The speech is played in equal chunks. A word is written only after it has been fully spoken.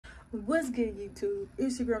What's good, YouTube?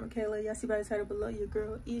 It's your girl Michaela. Y'all see by the title below, your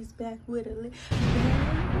girl is back with a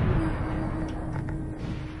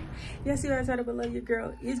Y'all see by the title below, your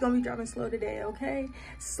girl is gonna be dropping slow today, okay?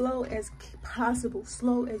 Slow as possible,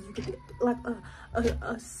 slow as you can get, like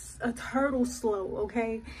a turtle slow,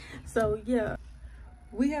 okay? So yeah,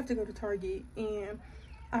 we have to go to Target, and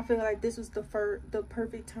I feel like this was the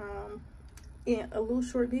perfect time in a little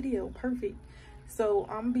short video. Perfect. So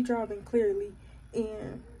I'm gonna be driving clearly,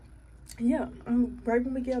 and yeah, right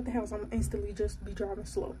when we get out the house, I'm instantly just be driving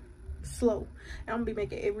slow. And I'm gonna be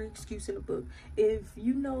making every excuse in the book. If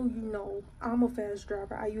you know, you know, I'm a fast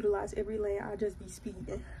driver. I utilize every lane. I just be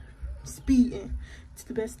speeding to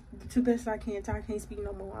the best I can till I can't speed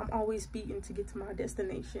no more. I'm always speeding to get to my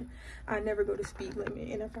destination. I never go to speed limit,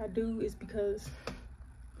 and if I do, it's because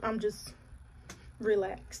I'm just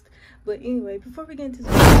relaxed. But anyway, before we get into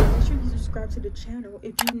this video, make sure you subscribe to the channel.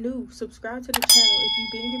 If you're new, subscribe to the channel. If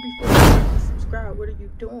you've been here before, subscribe. What are you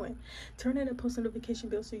doing? Turn on the post notification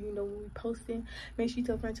bell so you know when we're posting. Make sure you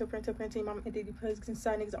tell friends, tell mom, and daddy, because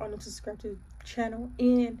side niggas all them to subscribe to the channel,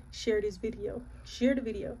 and share this video. Share the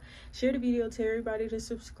video. Tell everybody to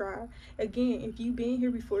subscribe. Again, if you've been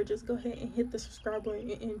here before, just go ahead and hit the subscribe button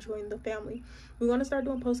and join the family. We want to start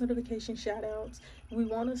doing post notification shout outs. We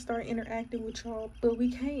want to start interacting with y'all, but we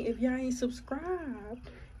can't if y'all ain't subscribed.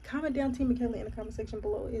 Comment down Team Michaela in the comment section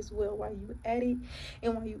below as well while you at it.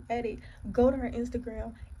 And while you at it, go to her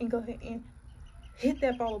Instagram and go ahead and hit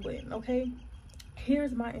that follow button, okay?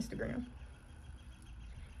 Here's my Instagram.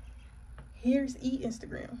 Here's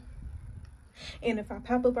Instagram. And if I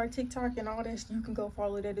pop up our TikTok and all that, you can go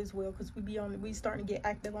follow that as well, because we starting to get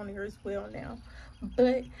active on there as well now.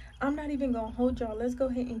 But I'm not even gonna hold y'all. Let's go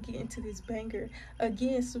ahead and get into this banger.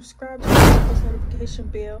 Again, subscribe to the post notification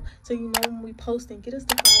bell so you know when we post, and get us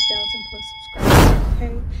to 5,000 plus subscribers,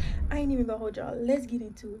 okay? I ain't even gonna hold y'all. Let's get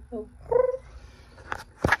into it. Oh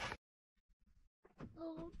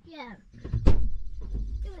yeah.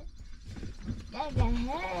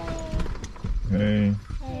 Hey.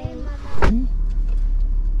 Hey, Mama.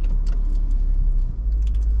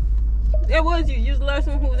 That was you. You was the last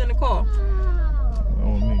one who was in the car. That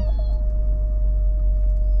was me.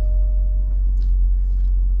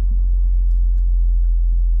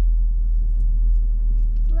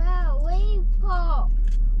 Wow, ring pop.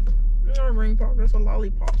 Not a ring pop. That's a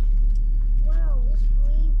lollipop. Wow, it's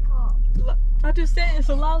ring pop. I just said it's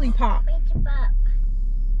a lollipop. What's your back?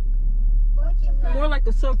 What's your back? More like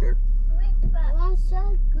a sucker. One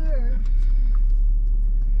sugar.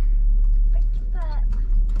 What's your back?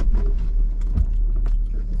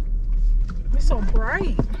 It's so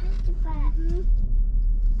bright. What's your back?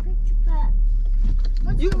 What's your back?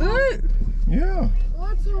 You good? Yeah.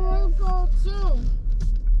 What's your ring pop too?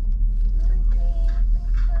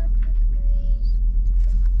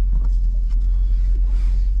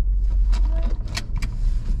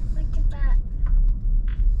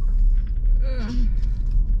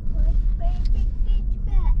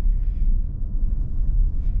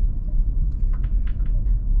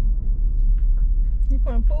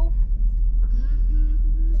 Pool?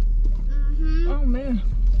 Oh man,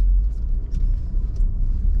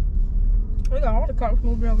 we got all the cops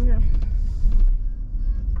moving over here.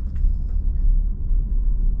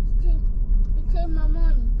 You take my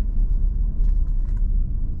money.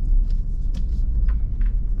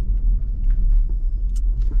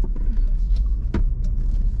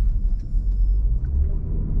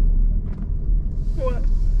 What?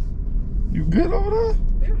 You good over there?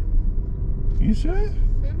 Yeah. You sure?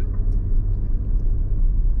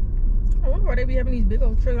 I wonder why they be having these big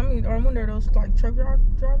old trucks. I mean, or I wonder those like truck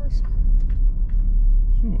drivers.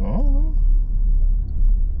 Shoot, I don't know.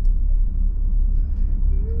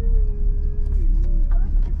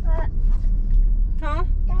 Huh?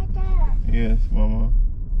 Dada. Yes, Mama.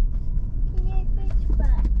 Can you pitch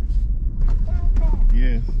back? Dada.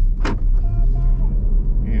 Yes. Dada.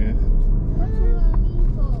 Yes. What's your ring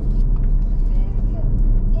pop?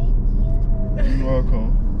 Thank you. You're welcome.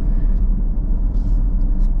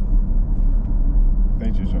 I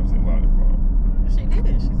think she's trying to say lollipop. She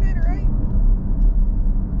did. She said it right.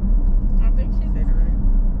 I think she said it right.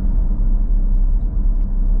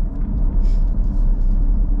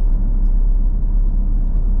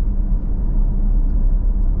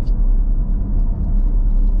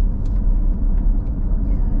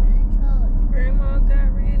 Grandma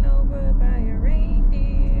got ran over by a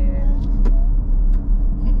reindeer.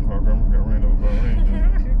 My grandma got ran over by a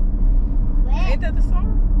reindeer. Ain't that the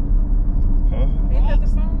song? Huh? Ain't that the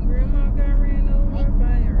song? Grandma got ran over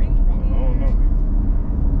by a reindeer. I don't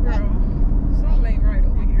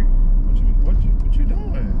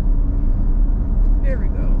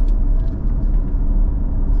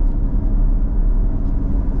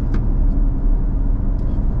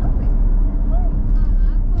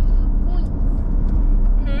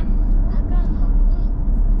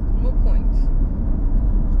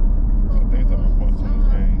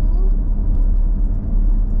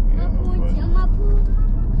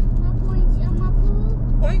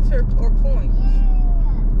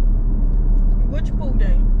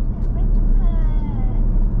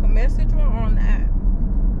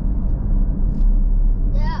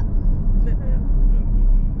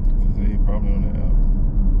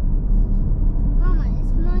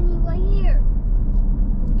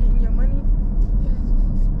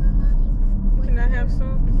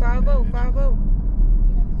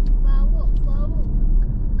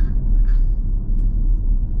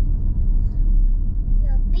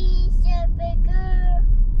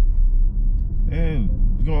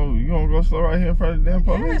slow right here in front of the damn Yeah,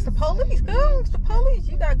 police? it's the police, girl. It's the police.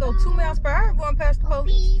 You gotta go 2 miles per hour going past the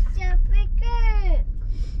police. Pizza burger.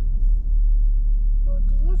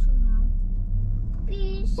 What's now?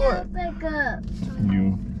 Pizza What? burger.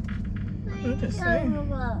 You. I'm just saying.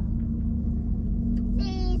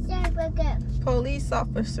 Pizza burger. Police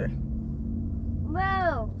officer.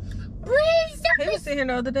 Bro. Pizza He was sitting here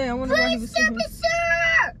the other day. I wonder why he was Pizza sitting here.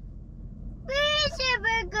 burger. Pizza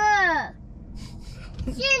burger.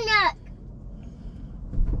 Chinnock.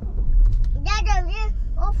 Dad,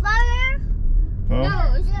 on fire? Huh?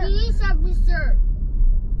 No, it's pizza burger.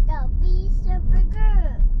 No, pizza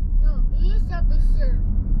burger. No, pizza burger.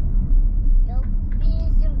 No,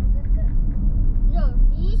 pizza burger. No,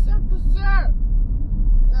 pizza burger.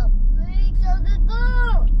 No, pizza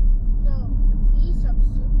burger. No, pizza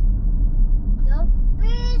burger. No,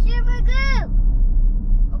 pizza burger.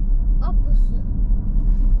 Opposite.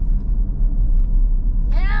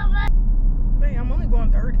 Yeah, Man, I'm only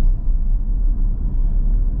going 30.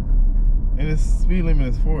 And the speed limit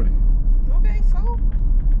is 40. Okay, so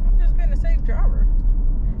I'm just being a safe driver.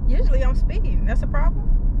 Usually I'm speeding. That's a problem?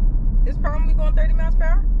 It's a problem we going 30 miles per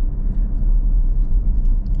hour?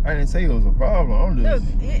 I didn't say it was a problem. I'm Look,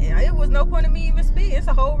 just. it was no point in me even speeding. It's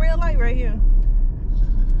a whole red light right here.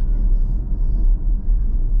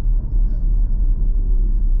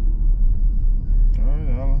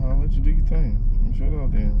 Alright, I'll let you do your thing. I'm shut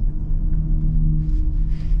up then.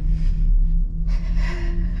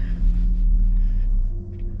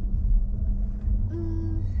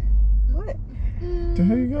 What? What the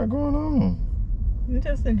hell you got going on? I'm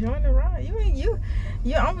just enjoying the ride.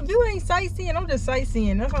 You ain't sightseeing. I'm just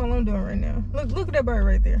sightseeing. That's all I'm doing right now. Look at that bird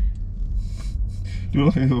right there. You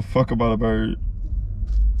don't give a fuck about a bird.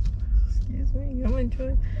 Excuse me. I'm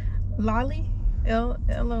enjoying Lolly.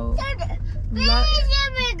 L-O. pizza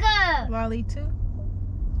burger. Lolly 2.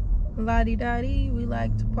 Lottie Dottie. We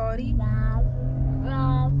like to party.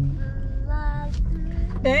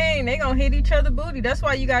 Dang, they gonna hit each other booty. That's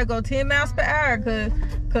why you gotta go 10 miles per hour,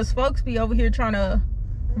 cause folks be over here trying to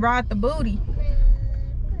ride the booty.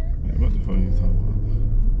 Man, what the fuck are you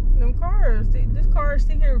talking Them cars, this car is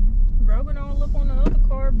sitting here rubbing all up on the other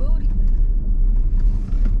car booty.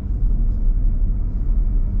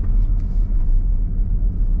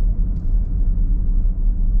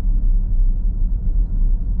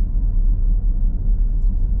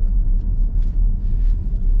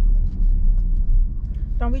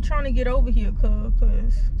 Don't be trying to get over here, cause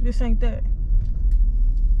this ain't that.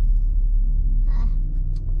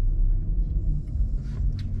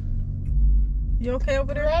 You okay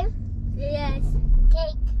over there? Yes.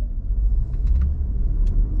 Cake.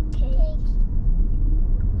 Cake.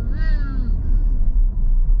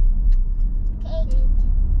 Cake.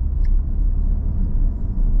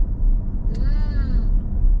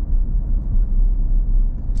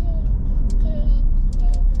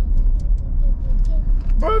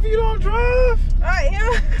 Bro, if you don't drive, I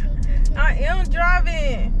am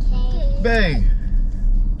driving. babe,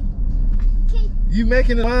 you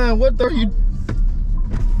making the line. What are you?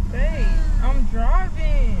 Babe, I'm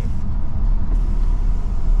driving.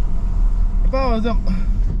 If I was them,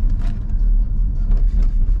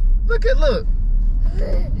 look.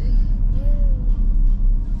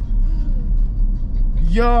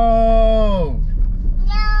 Yo,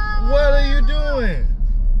 what are you doing?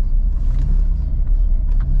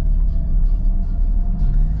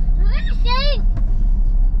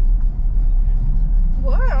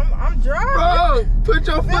 What? I'm driving. Bro, put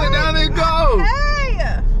your foot down and go.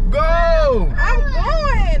 Hey, Go. I'm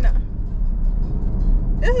going.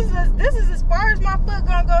 This is as far as my foot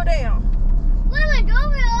gonna go down.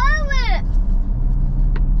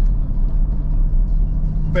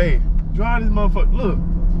 Babe, drive this motherfucker. Look.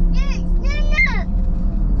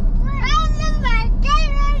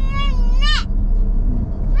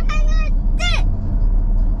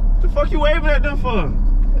 The fuck you waving at them for?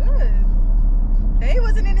 Good. They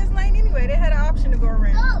wasn't in this lane anyway. They had an option to go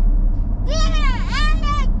around.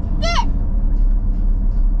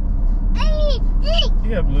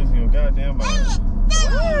 You have losing your goddamn mind.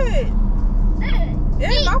 What? It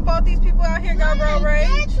ain't my fault these people out here got road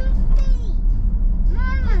rage.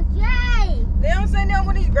 Mama, drive. They don't say nothing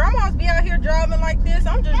when these grandmas be out here driving like this.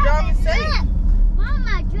 I'm just driving safe.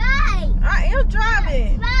 Mama, drive. I am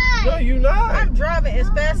driving. No, you not. I'm driving as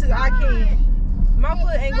fast as I can. My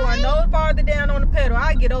foot ain't going no farther down on the pedal.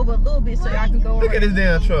 I get over a little bit so I can go Look at around. this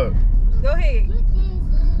damn truck. Go ahead.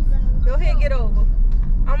 Go ahead, get over.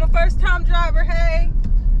 I'm a first time driver, hey.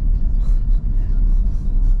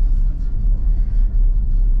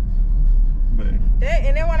 Babe.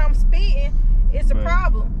 And then when I'm speeding, it's a Right.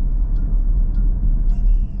 problem.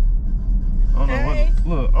 I don't know Hey. what.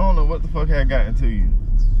 Look, I don't know what the fuck had gotten to you.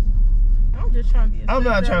 I'm just trying to be. I'm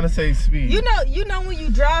not trying to say speed. You know when you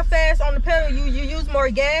drive fast on the pedal, you use more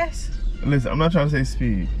gas. Listen, I'm not trying to say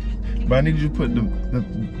speed, but I need you to put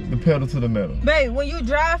the pedal to the metal. Babe, when you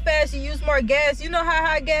drive fast, you use more gas. You know how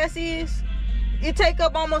high gas is? It take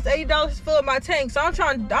up almost $80 to fill up my tank. So I'm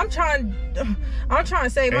trying to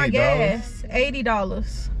save my $80? gas.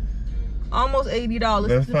 $80. Almost $80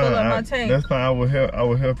 That's to fine. fill up my tank. That's fine. I will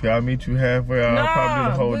help you. I'll meet you halfway. I'll probably do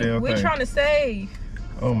the whole damn we're thing. trying to save.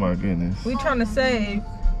 Oh my goodness. We're trying to save.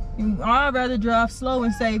 I'd rather drive slow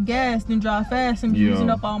and save gas than drive fast and be using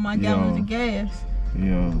up all my gallons of gas.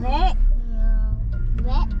 Yeah. Wet.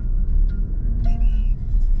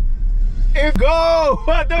 If go!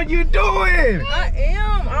 What are you doing? I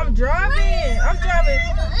am. I'm driving. I'm driving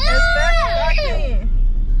as fast as I can.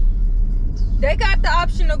 They got the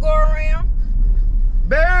option to go around.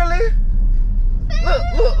 Barely.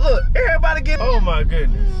 Look. Everybody get. Oh my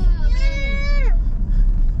goodness.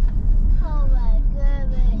 Oh my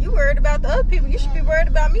goodness. You worried about the other people. You should be worried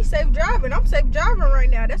about me safe driving. I'm safe driving right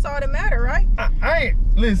now. That's all that matter, right? I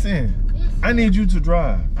ain't. Listen. I need you to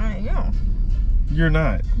drive. I am. You're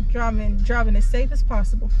not. Driving as safe as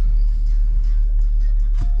possible.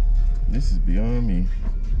 This is beyond me.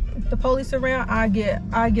 If the police around, I get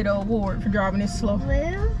an award for driving this slow.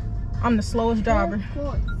 Well, I'm the slowest driver. of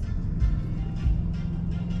course.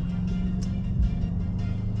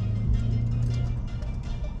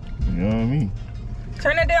 Beyond me.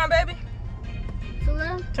 Turn it down, baby.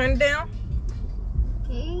 Hello? Turn it down.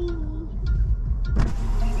 Okay.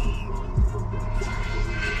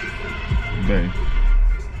 Babe.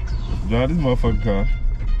 Drive this motherfucking car.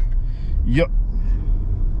 Yup.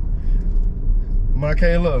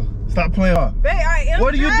 Michaela, stop playing. Babe, I am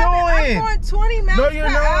What are you driving. doing? I'm going 20 miles No, you're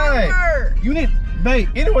per not. hour. You need, babe,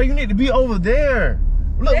 anyway, you need to be over there.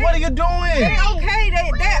 Look, what are you doing? They okay.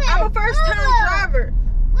 I'm a first-time driver.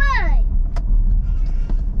 Why?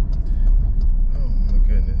 Oh my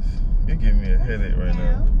goodness. You're giving me a headache right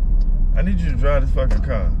now. I need you to drive this fucking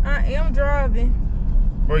car. I am driving.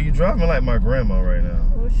 Bro, you driving like my grandma right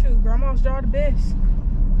now. Well, shoot, grandma's drive the best.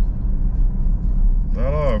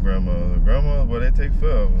 Not all grandmas. Grandmas, boy, they take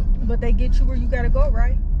forever. But they get you where you gotta go,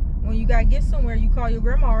 right? When you gotta get somewhere, you call your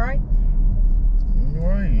grandma, right?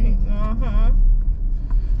 Right. Uh-huh.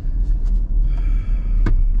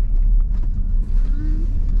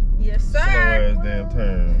 Yes, Slow sir. ass damn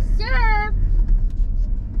turn. Sir.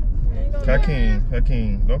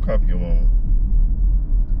 Hakeem, don't copy your mama.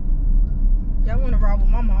 Y'all wanna ride with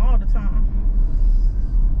mama all the time.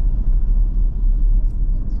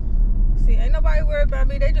 See, ain't nobody worried about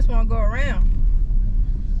me. They just wanna go around.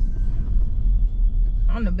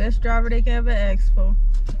 I'm the best driver they can ever ask for.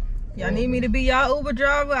 Y'all need me to be y'all Uber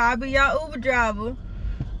driver, I'll be y'all Uber driver.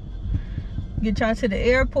 Get y'all to the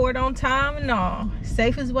airport on time and all.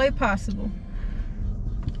 Safest way possible.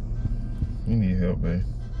 You need help, babe.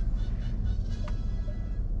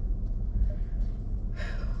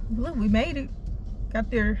 Look, we made it.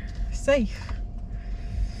 Got there safe.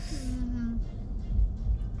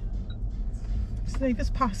 Safe as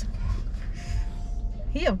possible.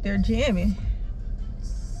 He up there jamming.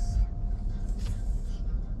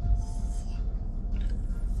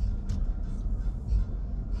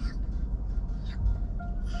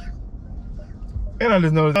 And I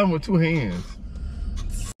just noticed I'm with two hands.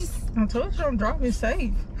 I told you I'm driving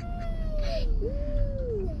safe.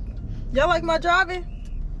 Y'all like my driving?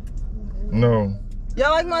 No.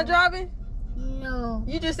 Y'all like my driving? No.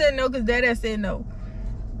 You just said no because Dad said no.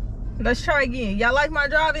 Let's try again. Y'all like my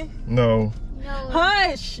driving? No. No.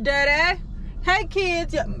 Hush, Dad. Hey,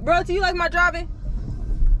 kids. Bro, do you like my driving?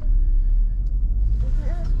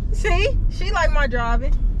 See? She like my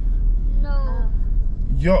driving. No.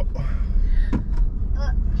 Yo.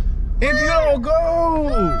 If you don't go.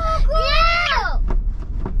 Yeah.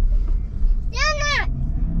 You're not.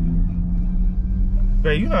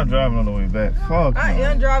 Babe, you're not driving on the way back. Fuck. I no.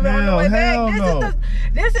 am driving on the way Hell back. no.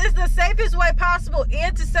 This is the safest way possible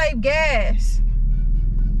and to save gas.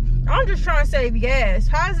 I'm just trying to save gas.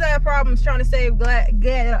 How is that a problem trying to save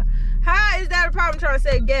gas? How is that a problem trying to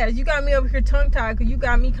save gas? You got me over here tongue-tied because you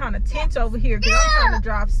got me kind of tense over here because I'm trying to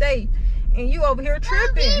drive safe. And you over here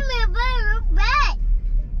tripping. Give me a better back.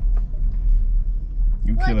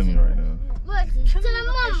 You killing me right now. What's it? To Killing me the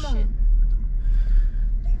with this mama. shit.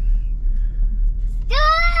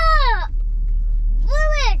 Stop.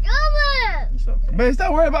 Over. It's okay. Babe,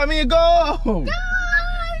 stop worrying about me and go. No.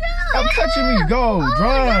 Stop touching me. Go.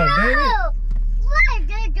 Drive, dang it. What?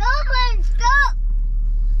 The door stop.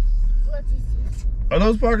 What is this? Are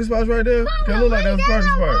those parking spots right there? They look like those parking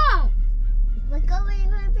spots. Look over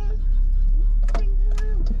here, baby.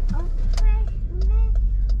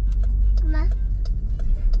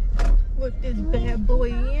 this bad boy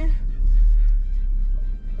in.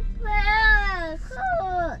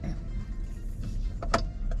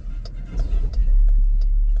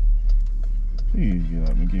 Please get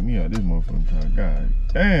out and get me out this motherfucking car. God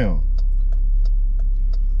damn.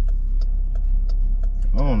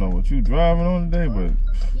 I don't know what you driving on today, but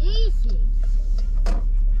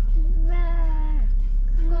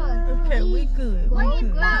Okay, we good. We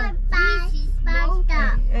good.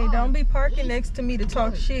 Hey, don't be parking next to me to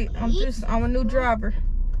talk shit. I'm a new driver.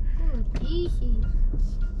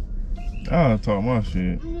 I'll talk my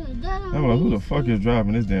shit. I'm like, who the fuck is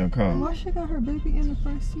driving this damn car? Why she got her baby in the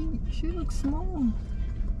front seat? She looks small.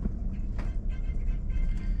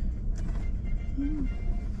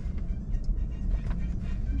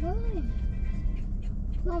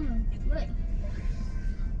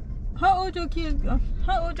 How old your kids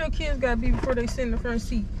gotta be before they sit in the front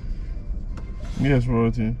seat? Yes,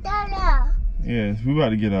 Royalty. Yes, we about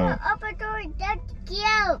to get out.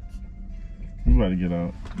 We about to get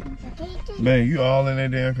out. Man, you all in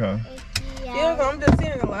that damn car. Yeah, I'm just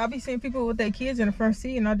saying, I be seeing people with their kids in the front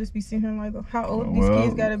seat, and I'll just be seeing like how old these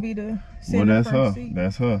kids gotta be to sit in the front seat.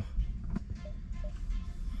 That's her.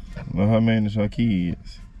 Let her manage her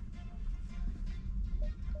kids.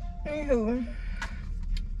 Anywho,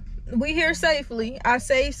 we here safely. I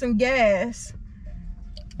saved some gas.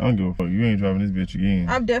 I don't give a fuck. You ain't driving this bitch again.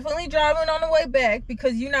 I'm definitely driving on the way back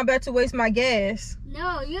because you're not about to waste my gas.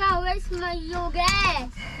 No, you gotta waste your gas.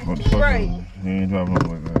 What the fuck? Right. You ain't driving on the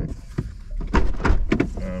way back.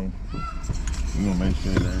 We gonna make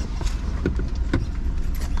sure that.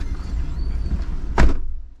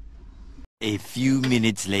 A few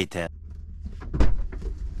minutes later.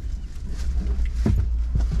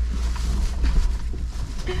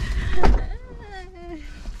 You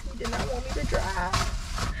did not want me to drive,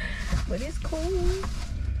 but it's cool.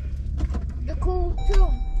 The cool too.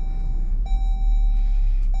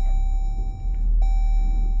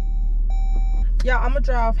 Y'all, I'm gonna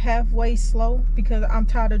drive halfway slow because I'm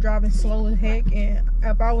tired of driving slow as heck, and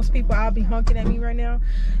if I was people, I'd be honking at me right now.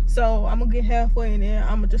 So I'm gonna get halfway and then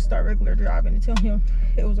I'm gonna just start regular driving and tell him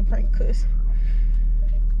it was a prank, cause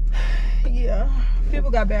yeah, people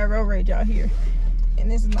got bad road rage out here, and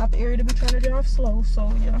this is not the area to be trying to drive slow.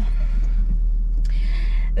 So yeah,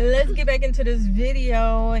 let's get back into this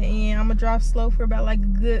video, and I'm gonna drive slow for about like a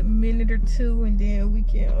good minute or two, and then we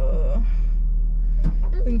can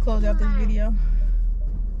close out this video.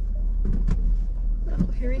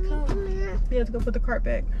 Oh, here he comes. We have to go put the cart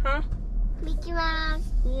back, huh? Mickey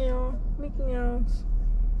Mouse. Yeah, Mickey Mouse.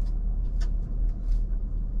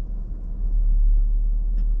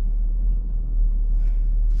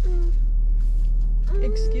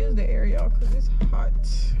 Excuse the air, y'all, because it's hot.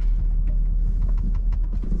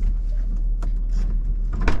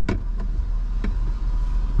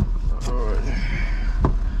 Alright.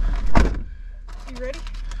 You ready?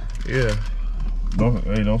 Yeah.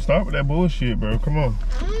 Don't start with that bullshit, bro. Come on.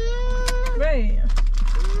 Man.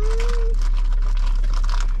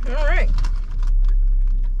 All right.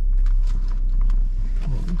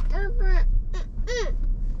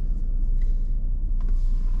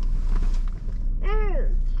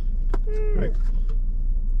 Right.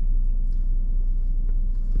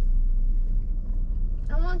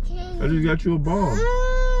 I want candy. I just got you a bomb.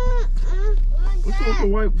 What's up with the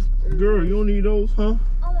white girl? You don't need those, huh?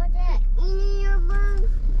 I want that. You need your bun.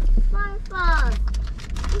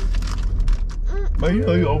 Man, you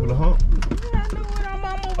know you over the hump. Yeah, I know what I'm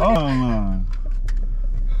over Oh, man.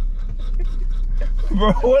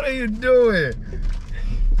 Bro, what are you doing?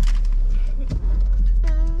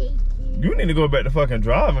 You need to go back to fucking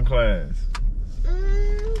driving class.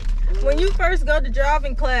 When you first go to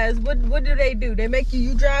driving class, what do? They make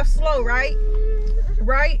you drive slow, right?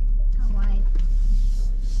 Right?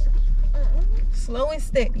 Slow and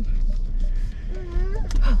steady.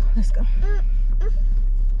 Oh, let's go.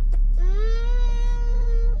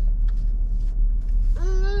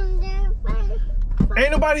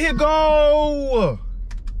 Ain't nobody here. Go!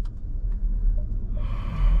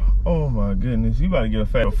 Oh my goodness, you about to get a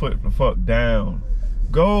fat foot the fuck down.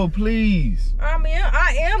 Go, please. I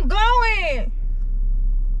am going.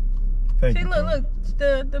 Thank See, you. look,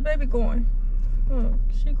 the baby going. Look,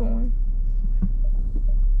 she going.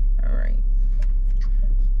 All right.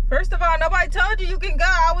 First of all, nobody told you can go.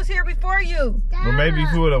 I was here before you. But maybe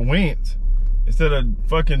if you would have went instead of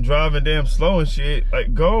fucking driving damn slow and shit,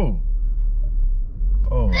 like go.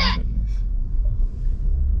 Oh my goodness.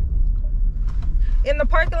 In the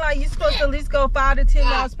parking lot, you're supposed to at least go 5 to 10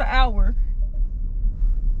 miles per hour.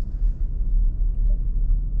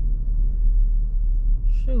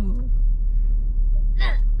 Shoot.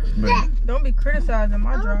 Babe, Don't be criticizing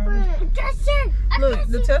my driving. Look,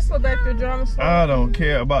 the Tesla back there driving slow. I don't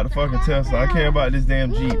care about the fucking Tesla. I care about this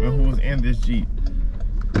damn Jeep and who's in this Jeep.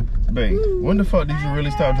 Babe, when the fuck did you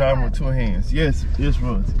really start driving with two hands? Yes,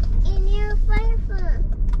 Rosie. In your phone.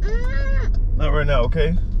 Not right now,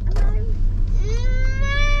 okay?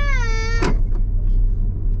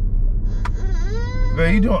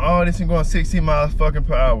 Babe, you doing all this and going 60 miles fucking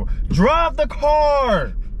per hour. Drive the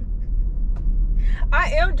car!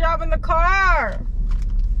 I am driving the car.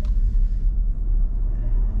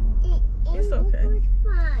 It's okay.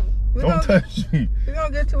 Don't touch me. We're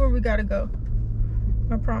gonna get to where we gotta go.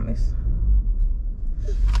 I promise.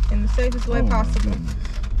 In the safest way possible.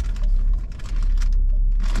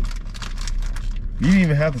 You didn't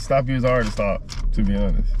even have to stop. You was already stopped, to be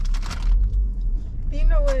honest. You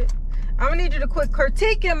know what? I'm gonna need you to quit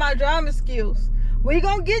critiquing my driving skills. We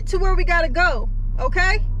gonna get to where we gotta go,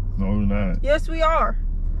 okay? No, we're not. Yes, we are.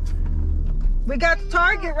 We got the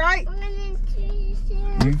target, right?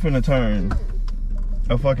 You finna turn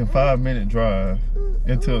a fucking 5-minute drive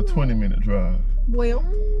into a 20-minute drive. Well,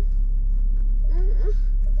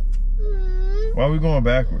 Why are we going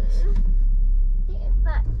backwards?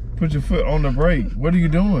 Put your foot on the brake. What are you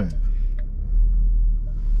doing?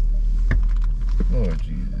 Lord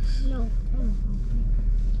Jesus. No.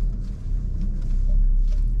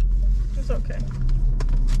 it's okay.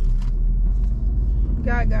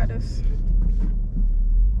 God got us.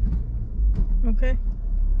 Okay?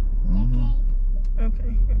 Mhm.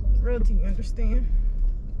 Okay. Realty, you understand?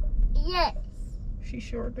 Yes. She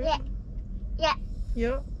sure did. Yeah. Yeah.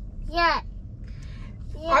 Yep. Yeah.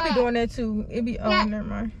 I be doing that too. It be, Yeah. never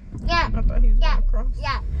mind. Yeah. I thought he was Yeah. going across.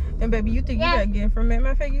 Yeah. And baby, you think Yeah. you gotta get from me?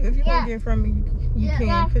 Matter of fact, if you Yeah. want to get from me, you Yeah.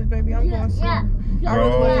 can. Because baby, I'm going slow. Yeah. I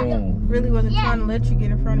Bro. really wasn't Yeah. trying to let you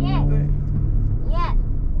get in front of Yeah. me, Yeah.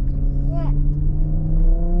 Yeah.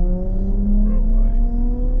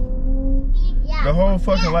 Yeah. The whole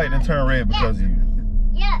fucking light done turned red because of you.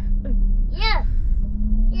 Yeah. Yeah.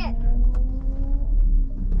 Yeah.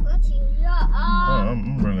 What's your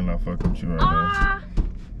I'm really not fucking with you right now.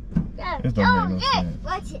 Yeah. This don't make no yeah. sense.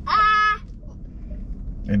 What's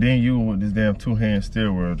And then you with this damn two-hand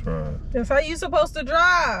steering wheel drive. but that's how you supposed to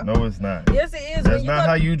drive. No, it's not. Yes, it is. That's When not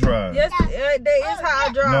how you drive. Yes, that is how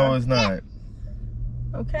I drive. No, it's not.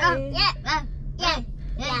 Okay. Yeah. Yeah.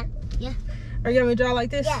 Yeah. Yeah. Are you gonna drive like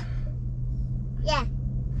this? Yeah. Yeah.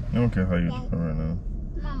 I don't care how you drive right now.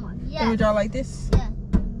 Mama. Let me Yeah. drive like this. Yeah.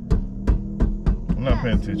 I'm not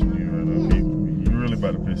paying attention to you right now. You really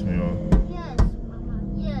about to piss me off. Yes, Mama.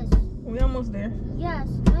 Yes. We almost there. Yes.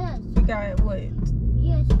 Yes. We got what?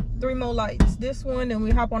 Yes. 3 more lights. This one, then we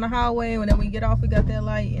hop on the highway, and then we get off. We got that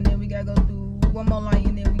light, and then we gotta go through one more light,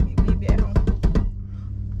 and then we be at home.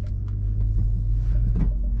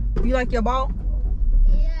 You like your ball?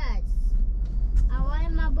 Yes. I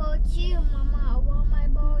want my ball too, Mama. I want my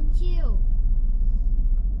ball too.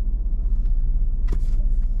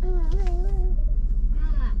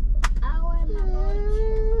 Mama, I want my ball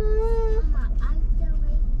too. Mama, I'm still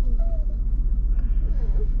waiting.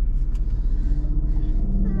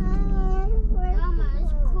 Mama,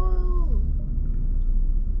 it's cool.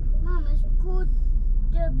 Mama, it's cool.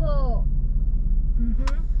 The ball.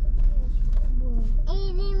 Mm-hmm.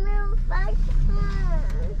 Eating real fast.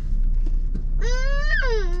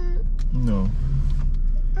 No.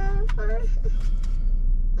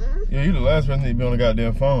 Yeah, you the last person to be on the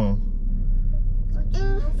goddamn phone. What's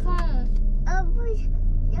your phone?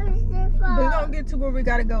 We're gonna get to where we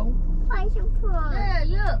gotta go. Dada,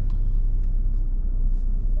 look.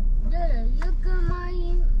 Dada, look at my.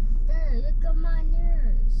 Dada, look at my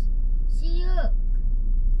nose. See, look.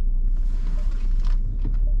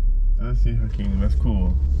 I see Hakeem. That's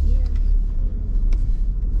cool. Yeah.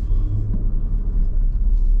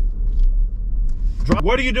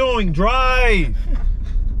 What are you doing? Drive!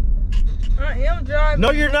 I am driving.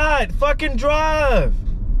 No, you're not. Fucking drive.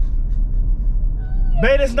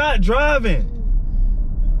 Babe, it's not driving.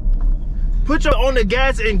 Put your on the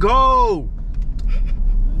gas and go.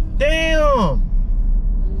 Damn.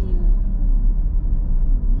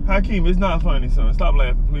 Hakeem, it's not funny, son. Stop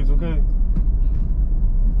laughing, please, okay?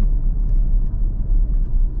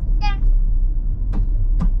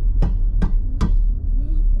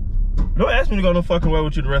 Don't ask me to go no fucking way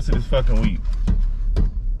with you the rest of this fucking week.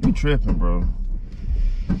 You tripping, bro.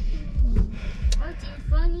 What's it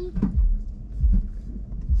funny?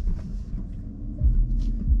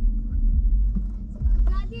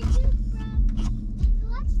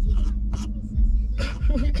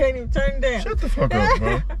 You can't even turn it down. Shut the fuck up,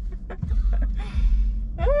 bro.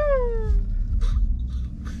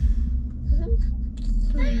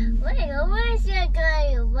 Wait, where's your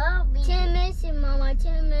guy?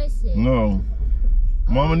 music. No.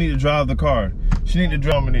 Mama need to drive the car. She need to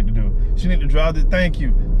drive. Mama need to do. She need to drive the. Thank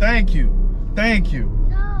you. Thank you. Thank you.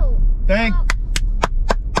 No. Thank.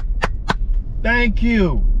 Thank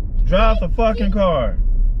you. Drive the fucking car.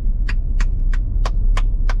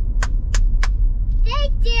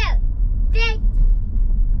 Thank you. Thank you.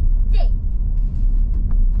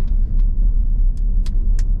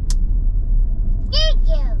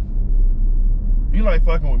 You like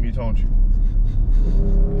fucking with me, don't you?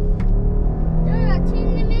 Dada,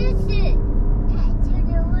 turn the music. Turn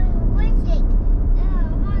the music.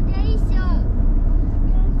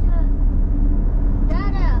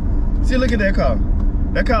 Dada. See, look at that car.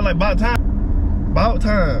 That car like about time. About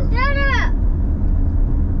time. Dada.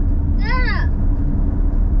 Dada.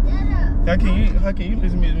 Dada. How can you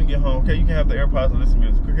listen to music when you get home? Okay, you can have the AirPods and listen to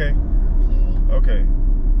music. Okay. Okay.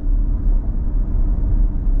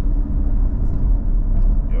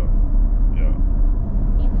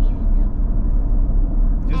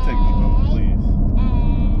 Just take me home, please.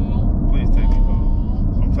 Please take me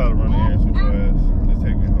home. I'm tired of running errands with your ass. Just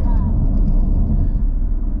take me home.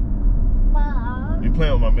 You're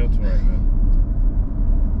playing with my mental right now.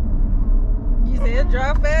 You said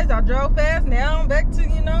drive fast. I drove fast. Now I'm back to,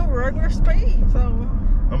 you know, regular speed. So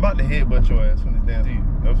I'm about to headbutt your ass from this damn seat.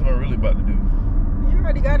 That's what I'm really about to do. you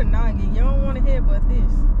already got a noggin. You don't want to headbutt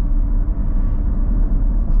this.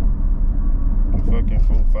 You fucking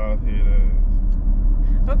 4-5 head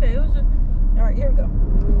ass. Okay, it was just. All right, here we go.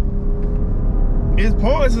 It's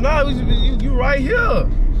points and all. You right here.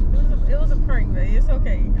 It was a prank, but it's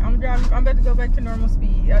okay. I'm driving. I'm about to go back to normal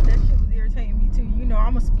speed. That shit was irritating me too. You know,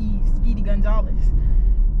 I'm a Speedy Gonzalez.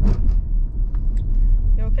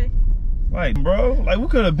 You okay? Like, bro, like we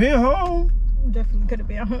could have been home. Definitely could have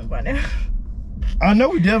been home by now. I know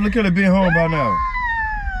we definitely could have been home by now.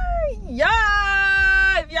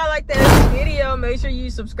 Yeah! If y'all like that video, make sure you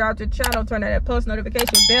subscribe to the channel, turn on that post notification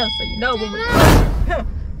bell so you know when we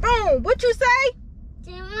boom! What you say?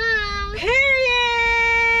 Period!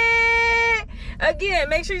 Again,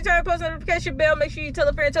 make sure you turn on the post notification bell. Make sure you tell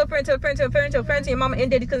a friend, tell a friend, tell a friend, tell a friend, tell a friend, tell your mama and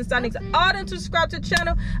daddy, because it's all them to subscribe to the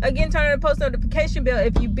channel. Again, turn on the post notification bell.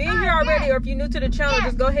 If you've been here already or if you're new to the channel,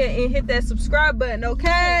 just go ahead and hit that subscribe button,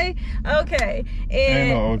 okay? Okay.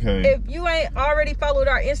 And if you ain't already followed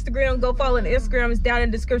our Instagram, go follow the Instagram. It's down in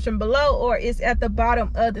the description below or it's at the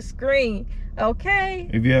bottom of the screen, okay?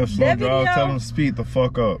 If you have slow drive, tell them to speed the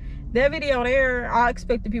fuck up. That video on air, I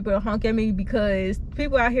expect the people to honk at me because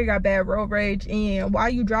people out here got bad road rage. And why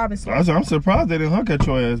you driving slow? I'm surprised they didn't honk at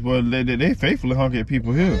your ass, but they faithfully honk at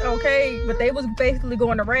people here. Okay, but they was basically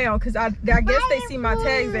going around because I guess they see my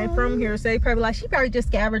tags ain't from here, so they probably like, she probably just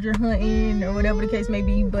scavenger hunting or whatever the case may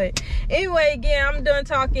be. But anyway, again, I'm done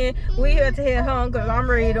talking. We have to head home because I'm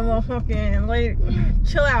ready to motherfucking like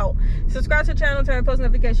chill out. Subscribe to the channel, turn on the post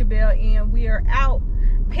notification bell, and we are out.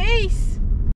 Peace.